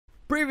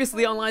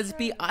Previously on Lies of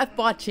P, I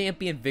fought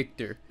Champion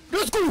Victor.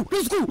 Let's go!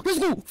 Let's go! Let's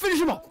go!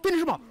 Finish him off!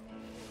 Finish him off!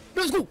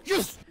 Let's go!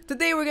 Yes!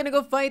 Today we're gonna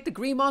go fight the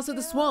green monster of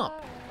the swamp.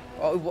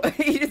 Oh, what?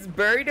 He just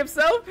buried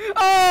himself?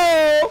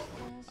 Oh!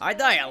 I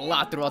die a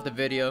lot throughout the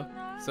video,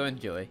 so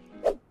enjoy.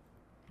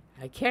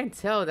 I can't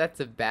tell if that's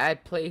a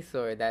bad place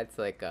or that's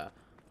like a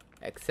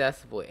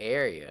accessible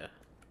area.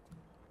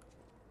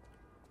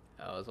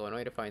 That was one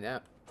way to find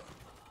out.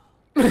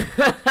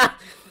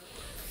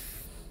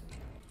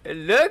 It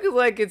looks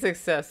like it's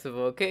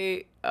accessible,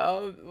 okay?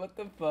 What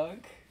the fuck?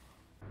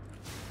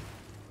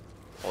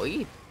 Oh,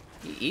 he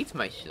eats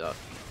my stuff.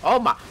 Oh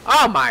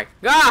my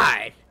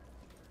god!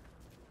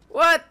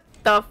 What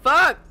the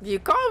fuck you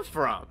come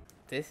from?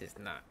 This is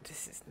not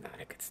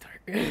a good start.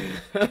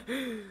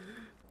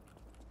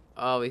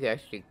 Oh, we can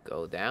actually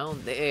go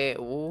down there.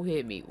 Who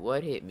hit me?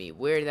 What hit me?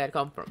 Where did that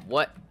come from?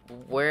 What?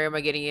 Where am I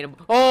getting in?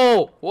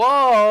 Oh!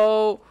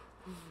 Whoa!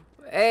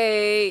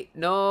 Hey!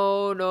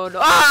 No, no, no.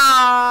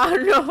 Ah!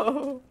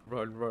 No!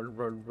 Run, run,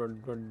 run,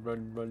 run, run,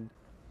 run, run.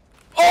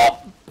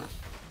 Oh!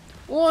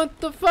 What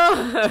the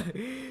fuck?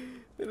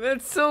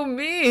 That's so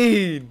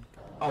mean.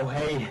 Oh,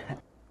 hey.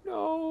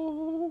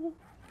 No.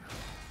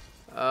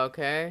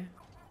 Okay.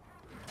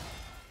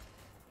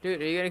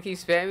 Dude, are you gonna keep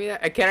spamming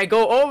that? Can I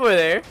go over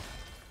there?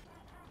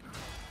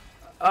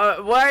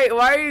 Why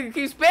are you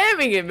keep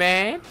spamming it,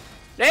 man?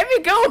 Let me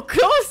go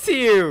close to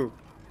you.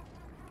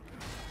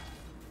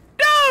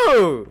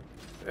 No!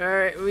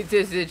 Alright, we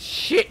just did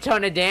shit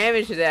ton of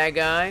damage to that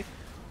guy.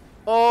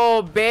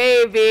 Oh,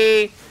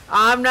 baby.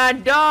 I'm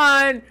not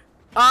done.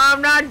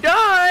 I'm not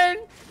done.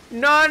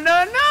 No,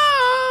 no,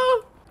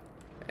 no.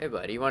 Hey,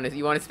 buddy, you want to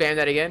spam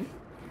that again?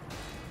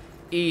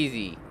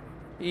 Easy.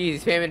 Easy,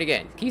 spam it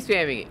again. Keep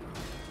spamming it.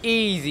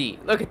 Easy.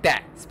 Look at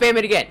that. Spam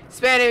it again.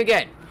 Spam it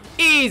again.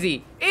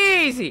 Easy.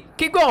 Easy.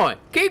 Keep going.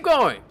 Keep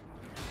going.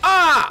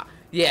 Ah!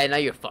 Yeah, now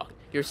you're fucked.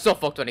 You're so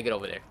fucked when I get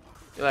over there.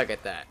 Look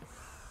at that.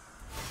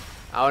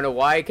 I don't know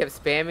why he kept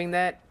spamming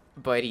that,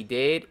 but he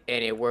did,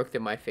 and it worked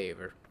in my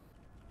favor.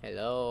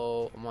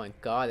 Hello. Oh my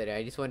god,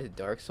 I just went to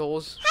Dark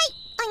Souls. Hi,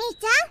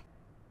 Oni-chan.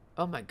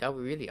 Oh my god,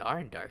 we really are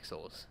in Dark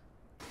Souls.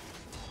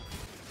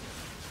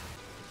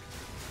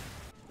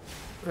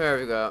 There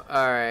we go.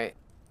 Alright.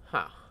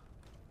 Huh.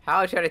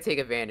 How I try to take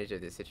advantage of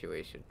this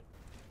situation.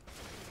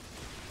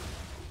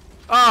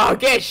 Oh,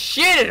 get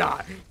shitted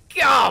on!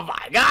 Oh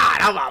my god,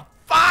 I'm on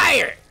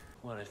fire!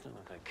 Well, it's not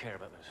like I care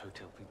about those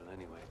hotel people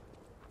anyway.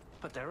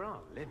 But there are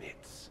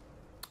limits.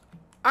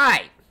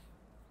 Alright.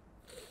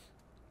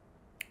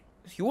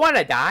 You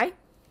wanna die?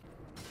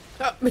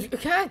 Oh,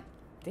 god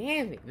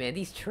damn it, man.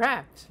 These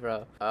traps,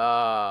 bro.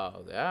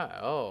 Oh,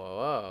 god.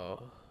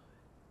 Oh.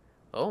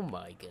 Oh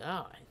my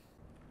god.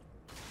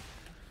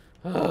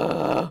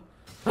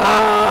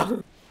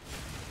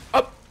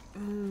 Up.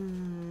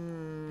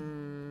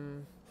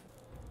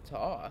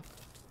 Talk.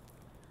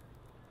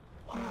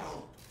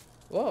 Wow.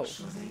 Whoa.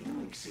 So they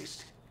do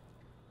exist.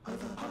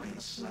 Other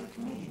puppets like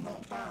me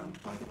not bound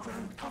by the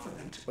Grand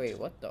Covenant. Wait,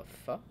 what the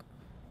fuck?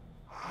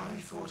 I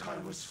thought I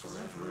was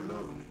forever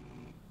alone.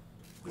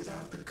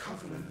 Without the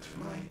Covenant,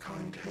 my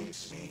kind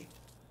hates me.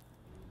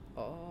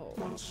 Oh.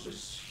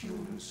 Monsters,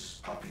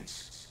 humans,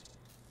 puppets.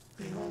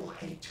 They all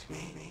hate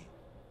me.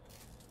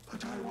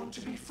 But I want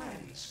to be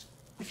friends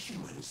with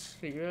humans.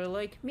 So you're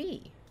like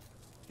me.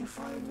 If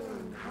I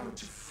learn how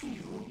to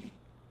feel,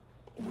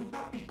 would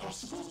that be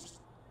possible?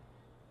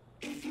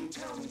 If you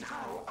tell me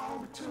how, I'll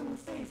return the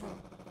favor.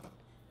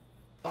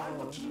 I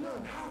want to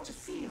learn how to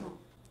feel.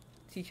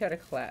 Teach how to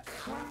clap.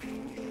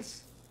 Clapping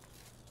is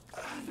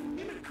the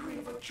mimicry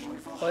of a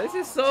joyful Oh, this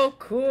is so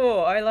cool.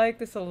 I like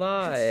this a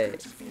lot. It's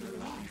good to feel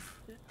alive.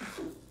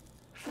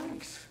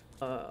 Thanks.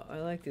 I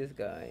like this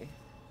guy.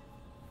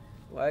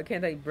 Why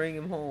can't I bring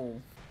him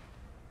home?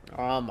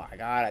 Oh my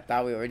god, I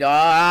thought we were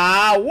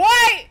done.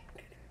 What?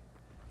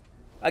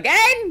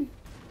 Again?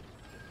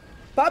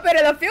 Puppet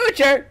of the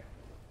future?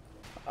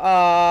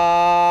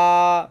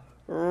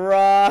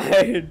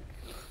 Right.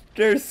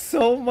 There's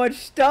so much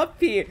stuff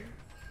here.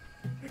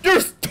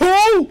 There's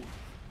two!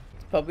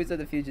 Puppets of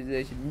the future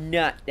is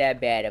not that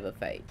bad of a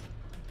fight.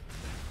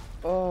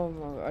 Oh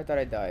my god, I thought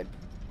I died.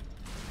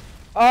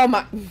 Oh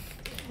my.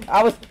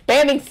 I was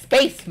spamming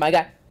space, my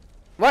god.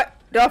 What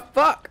the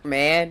fuck,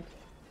 man?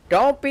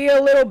 Don't be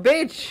a little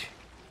bitch.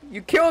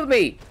 You killed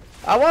me.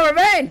 I want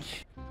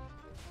revenge.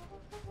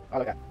 Oh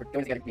my god, we're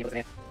doing this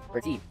again. We're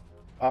a team.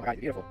 Oh my god,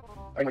 you're beautiful.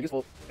 Are you more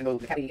useful than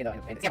the cat lady and the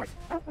scammers?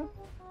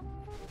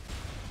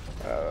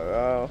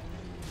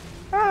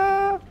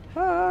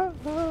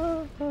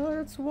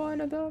 That's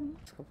one of them.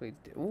 It's complete.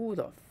 Who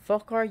the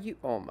fuck are you?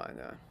 Oh my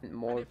god.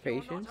 More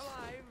patience. If you're not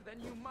alive,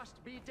 then you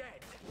must be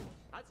dead.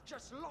 That's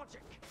just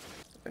logic.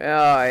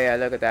 Oh yeah,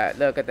 look at that.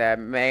 Look at that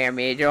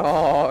damage.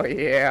 Oh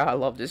yeah, I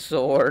love this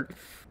sword.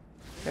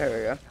 There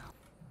we go.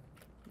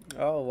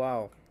 Oh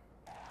wow.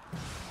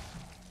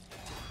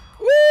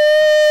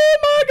 Oh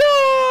my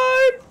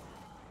god!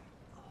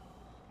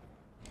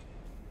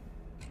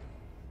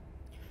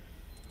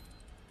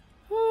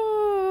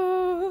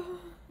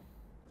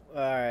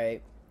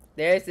 Alright.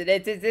 This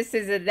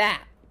is a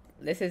that.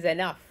 This is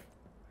enough.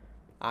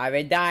 I've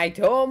been dying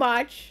too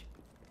much.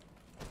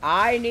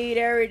 I need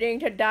everything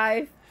to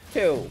die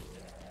too.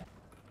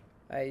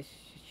 I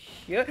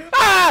should.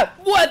 Ah!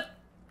 What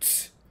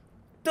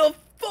the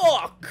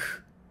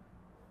fuck?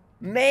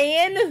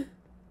 Man?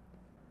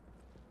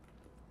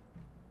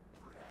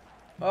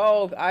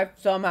 Oh, I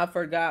somehow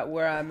forgot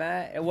where I'm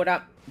at and what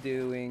I'm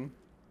doing.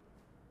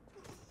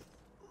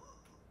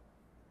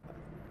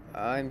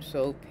 I'm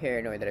so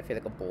paranoid that I feel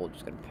like a bull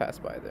just gonna pass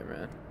by there,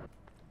 man.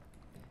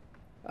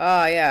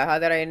 Oh yeah, how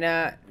did I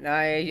not?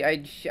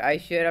 I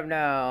should have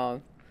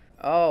known.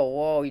 Oh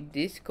whoa,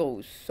 this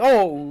goes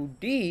so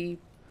deep.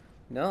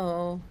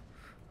 No,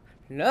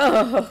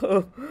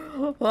 no.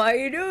 Why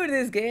you do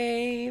this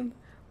game?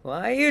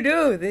 Why you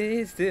do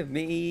this to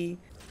me?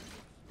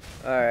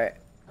 All right.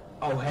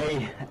 Oh,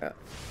 hey.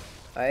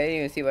 I didn't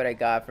even see what I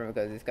got from it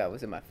because this guy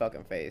was in my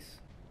fucking face.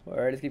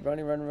 Alright, just keep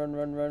running,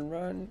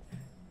 run.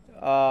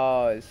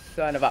 Oh,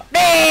 son of a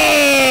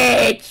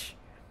bitch!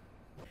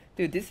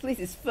 Dude, this place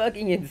is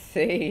fucking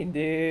insane,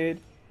 dude.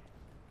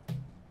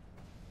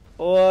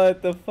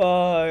 What the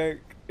fuck?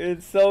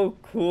 It's so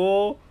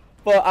cool,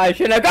 but I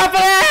shouldn't have gone for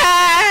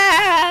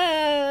that!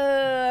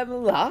 I'm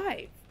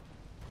alive.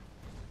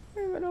 I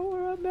don't even know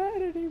where I'm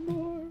at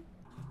anymore.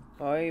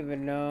 I don't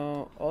even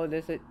know. Oh,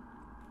 there's a...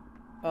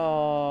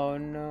 Oh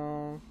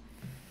no.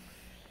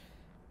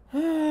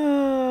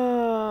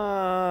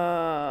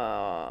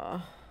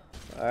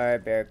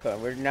 Alright, Bearcoat,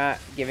 we're not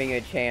giving you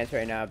a chance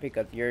right now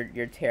because you're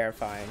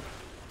terrifying.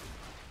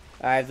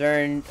 I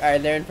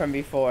learned from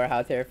before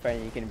how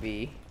terrifying you can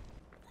be.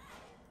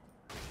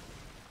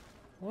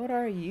 What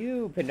are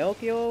you,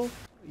 Pinocchio?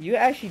 You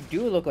actually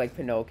do look like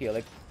Pinocchio,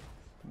 like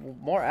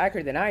more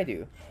accurate than I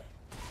do.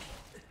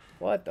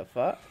 What the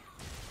fuck?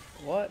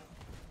 What?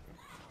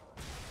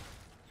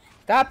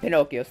 Stop,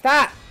 Pinocchio,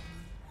 stop!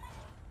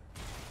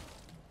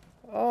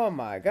 Oh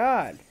my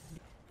god.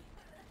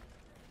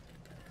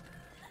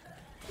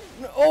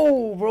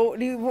 Oh, bro,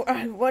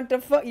 what the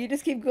fuck? You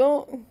just keep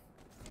going.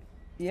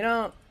 You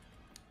know,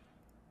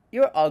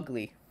 you're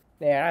ugly.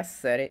 There, I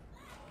said it.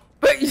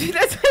 But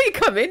that's how you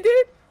come in,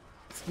 dude?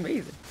 It's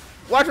amazing.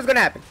 Watch what's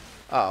gonna happen.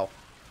 Uh oh.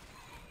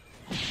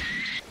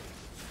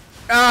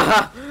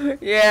 Ah,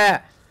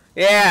 yeah,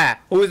 yeah.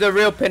 Who's the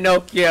real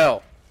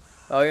Pinocchio?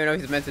 Oh, you know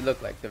he's meant to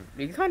look like the.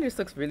 He kind of just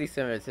looks really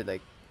similar to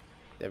like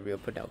the real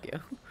Pinocchio.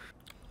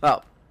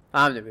 Oh,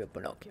 I'm the real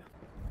Pinocchio.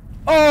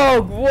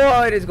 Oh,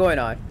 what is going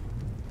on?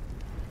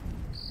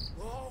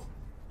 Whoa!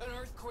 An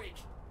earthquake!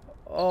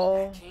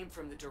 Oh. That came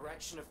from the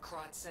direction of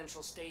Krot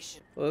Central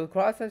Station. Well,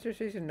 Cross Central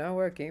Station know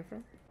where it came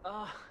from?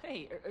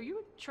 Hey, are you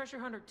a treasure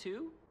hunter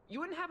too? You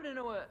wouldn't happen to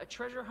know a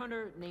treasure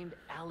hunter named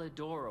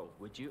Alidoro,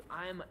 would you?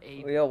 I'm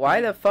a... Yo,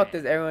 why big the fuck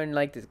fan. does everyone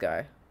like this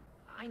guy?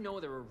 I know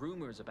there are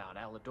rumors about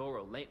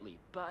Alidoro lately,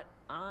 but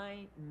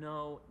I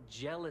know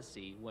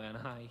jealousy when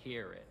I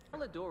hear it.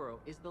 Alidoro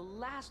is the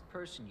last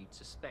person you'd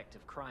suspect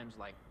of crimes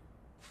like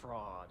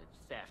fraud and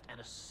theft and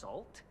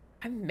assault.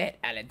 I met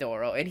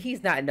Alidoro, and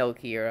he's not no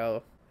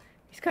hero.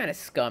 He's kind of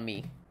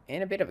scummy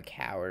and a bit of a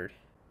coward.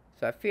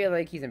 So I feel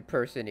like he's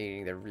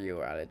impersonating the real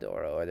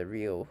Alidoro or the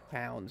real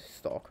Hound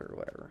Stalker or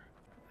whatever.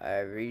 I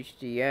reached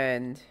the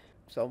end.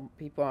 Some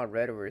people on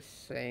Reddit were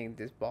saying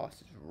this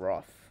boss is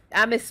rough.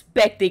 I'm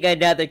expecting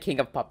another King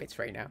of Puppets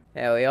right now.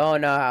 And we all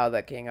know how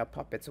the King of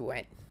Puppets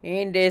went.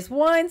 In this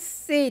one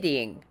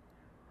sitting,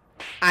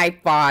 I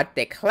fought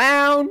the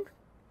clown,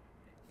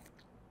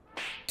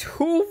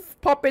 2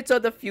 puppets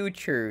of the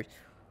future,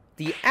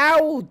 the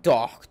Owl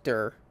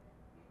Doctor,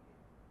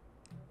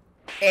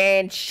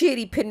 and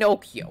shitty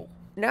Pinocchio.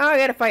 Now I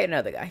gotta fight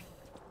another guy.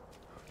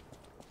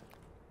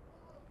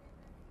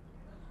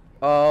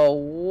 Oh,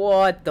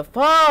 what the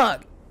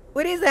fuck?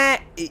 What is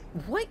that?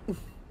 What?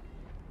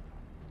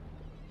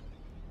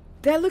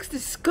 That looks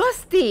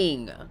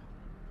disgusting.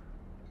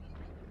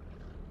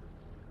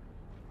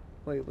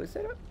 Wait, was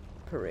that a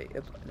parade?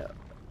 No,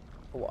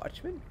 a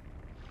watchman?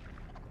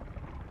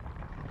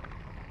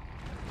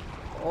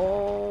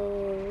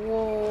 Oh,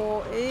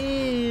 whoa,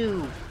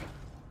 ew.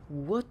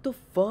 What the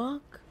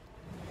fuck?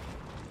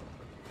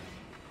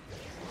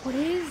 What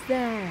is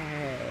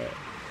that?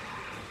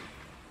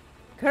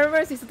 Can I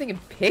remember seeing something in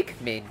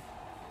Pikmin?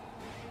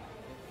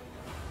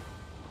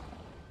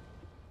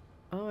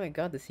 Oh my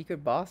god, the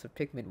secret boss of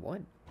Pikmin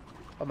 1.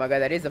 Oh my god,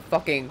 that is a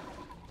fucking...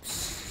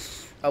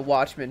 a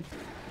watchman.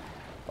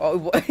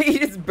 Oh, he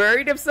just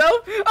buried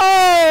himself?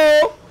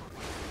 Oh!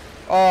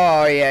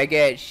 Oh yeah,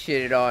 get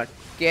shitted on.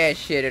 Get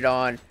shitted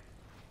on.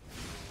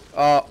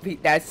 Oh,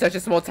 that's such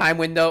a small time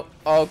window.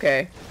 Oh,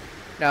 okay.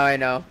 Now I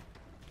know.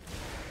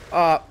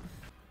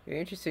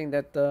 Interesting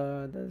that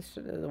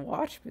the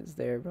watchman's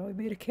there, bro. He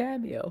made a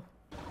cameo.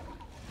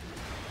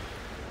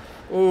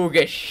 Ooh,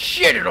 get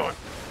shitted on.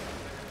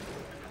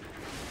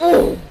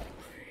 Ooh.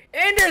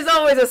 And there's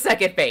always a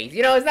second phase.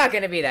 You know, it's not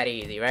gonna be that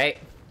easy, right?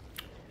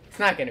 It's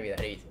not gonna be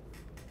that easy.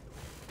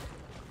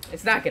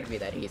 It's not gonna be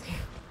that easy.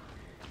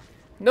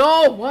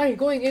 No, why are you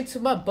going into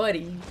my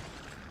buddy?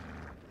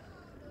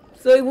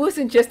 So it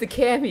wasn't just a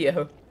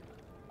cameo.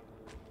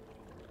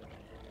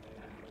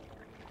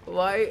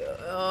 Why?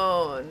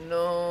 Oh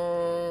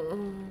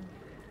no.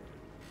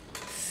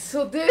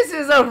 So this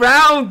is a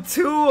round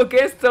 2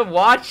 against the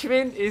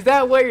Watchman? Is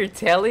that what you're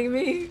telling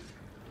me?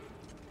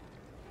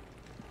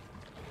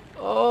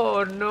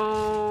 Oh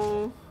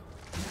no.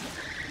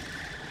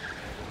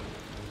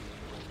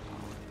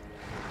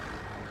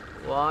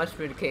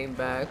 Watchman came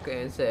back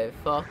and said,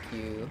 fuck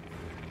you.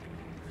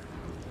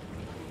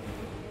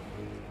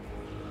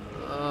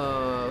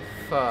 Oh,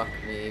 fuck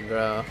me,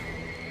 bro.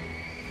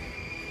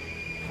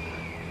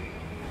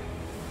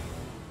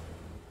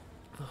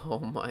 Oh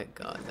my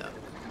god, no.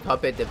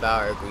 Puppet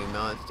Devour Green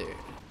Monster.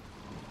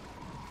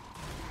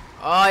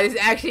 Oh, this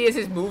actually is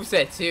his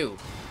moveset too.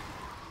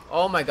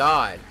 Oh my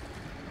god.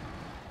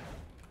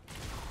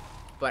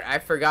 But I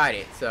forgot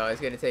it, so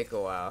it's gonna take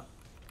a while.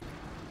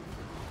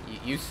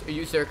 You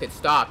sir could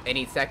stop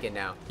any second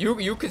now.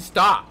 You could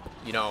stop,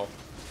 you know.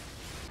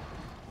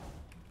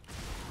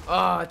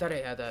 Oh, I thought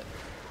I had that.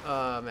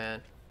 Oh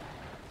man.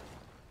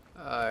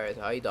 Alright,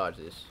 how you dodge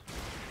this?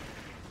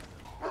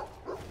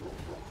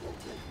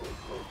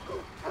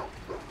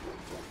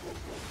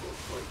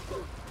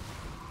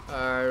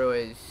 I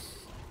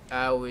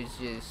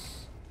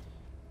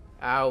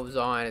was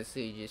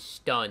honestly just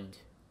stunned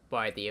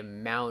by the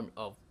amount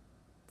of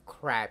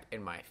crap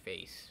in my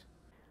face.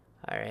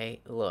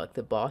 Alright, look,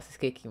 the boss is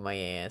kicking my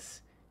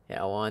ass, and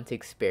I want to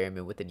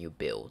experiment with a new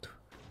build.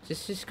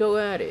 Just go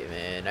at it,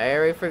 man. I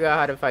already forgot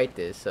how to fight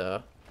this,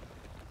 so.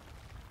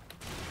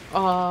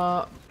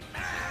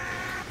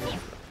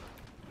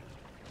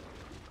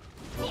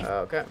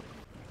 Okay.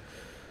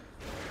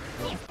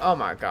 Oh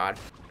my god.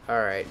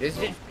 Alright, this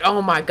is.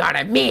 Oh my god,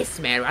 I missed,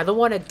 man. I don't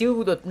want to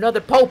do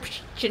another Pope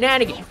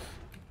shenanigan.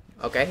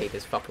 Okay, I hate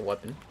this fucking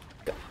weapon.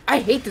 I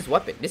hate this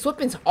weapon. This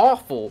weapon's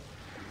awful.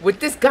 With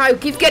this guy who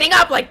keeps getting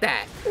up like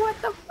that. What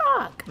the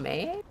fuck,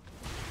 man?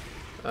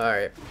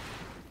 Alright.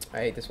 I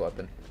hate this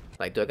weapon.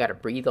 Like, do I gotta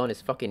breathe on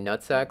his fucking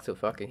nutsack to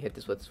fucking hit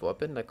this with this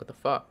weapon? Like, what the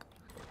fuck?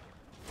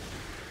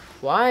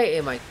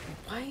 Why the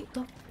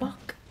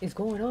fuck is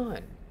going on?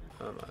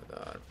 Oh my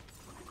god.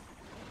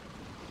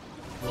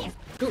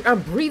 Dude,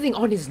 I'm breathing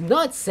on his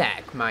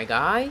nutsack, my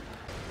guy.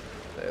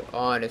 Like,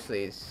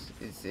 honestly, it's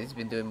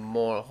been doing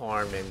more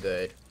harm than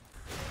good.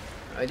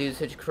 I do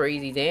such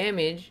crazy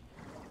damage,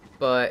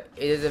 but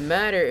it doesn't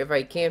matter if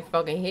I can't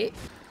fucking hit.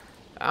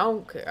 I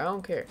don't care. I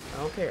don't care.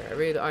 I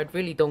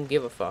really don't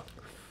give a fuck.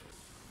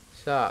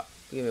 Stop.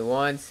 Give me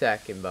 1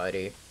 second,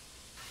 buddy.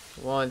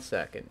 1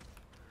 second.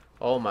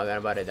 Oh my god, I'm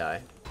about to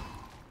die.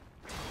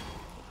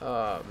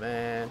 Oh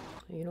man.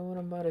 You know what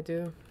I'm about to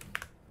do?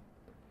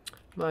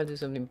 I'm about to do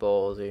something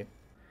ballsy. I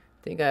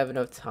think I have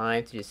enough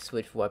time to just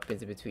switch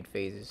weapons in between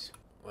phases.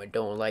 I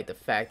don't like the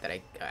fact that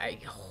I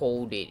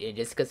hold it, and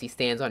just because he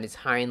stands on his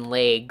hind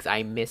legs,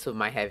 I miss with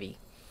my heavy.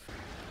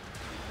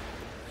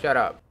 Shut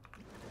up.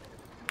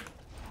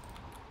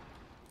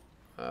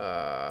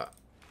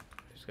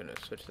 Just gonna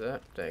switch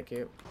that. Thank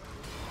you.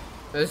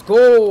 Let's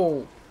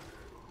go!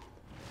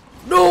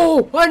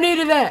 No! I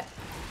needed that!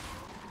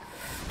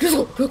 Just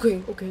go!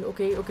 Okay.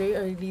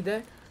 I need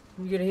that.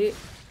 We get a hit.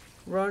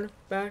 Run.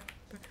 Back.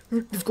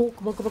 Let's go.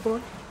 Come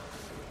on.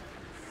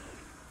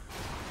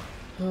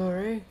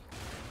 Alright.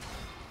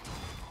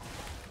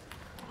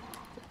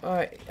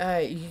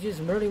 Alright, you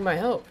just murdering my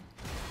health.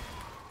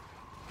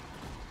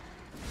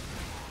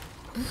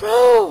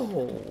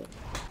 Bro!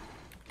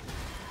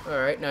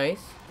 Alright,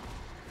 nice.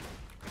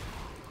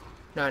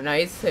 Not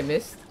nice, I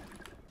missed.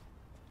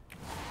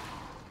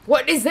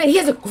 What is that? He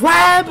has a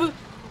grab?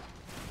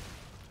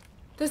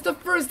 That's the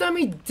first time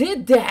he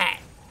did that.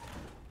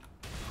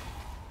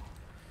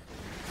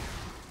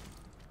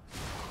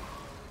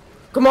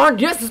 Come on,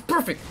 yes, it's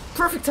perfect.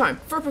 Perfect time.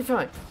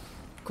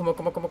 Come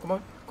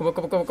on.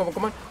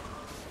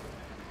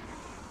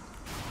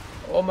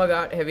 Oh my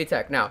god, heavy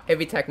attack now.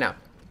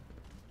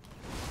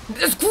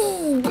 Let's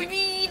go,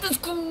 baby. Let's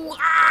go.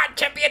 Ah,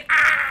 champion.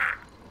 Ah.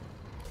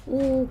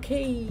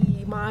 Okay,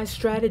 my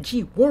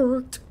strategy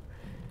worked.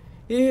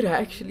 It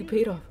actually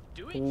paid off.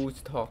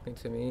 Who's talking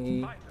to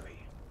me?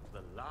 Finally,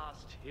 the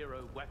last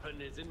hero weapon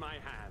is in my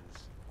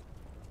hands.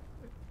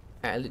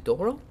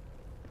 Alidoro?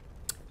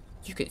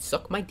 You could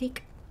suck my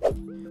dick.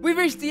 We've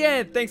reached the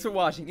end. Thanks for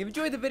watching. If you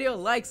enjoyed the video,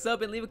 like,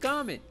 sub, and leave a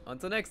comment.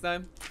 Until next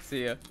time,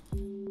 see ya.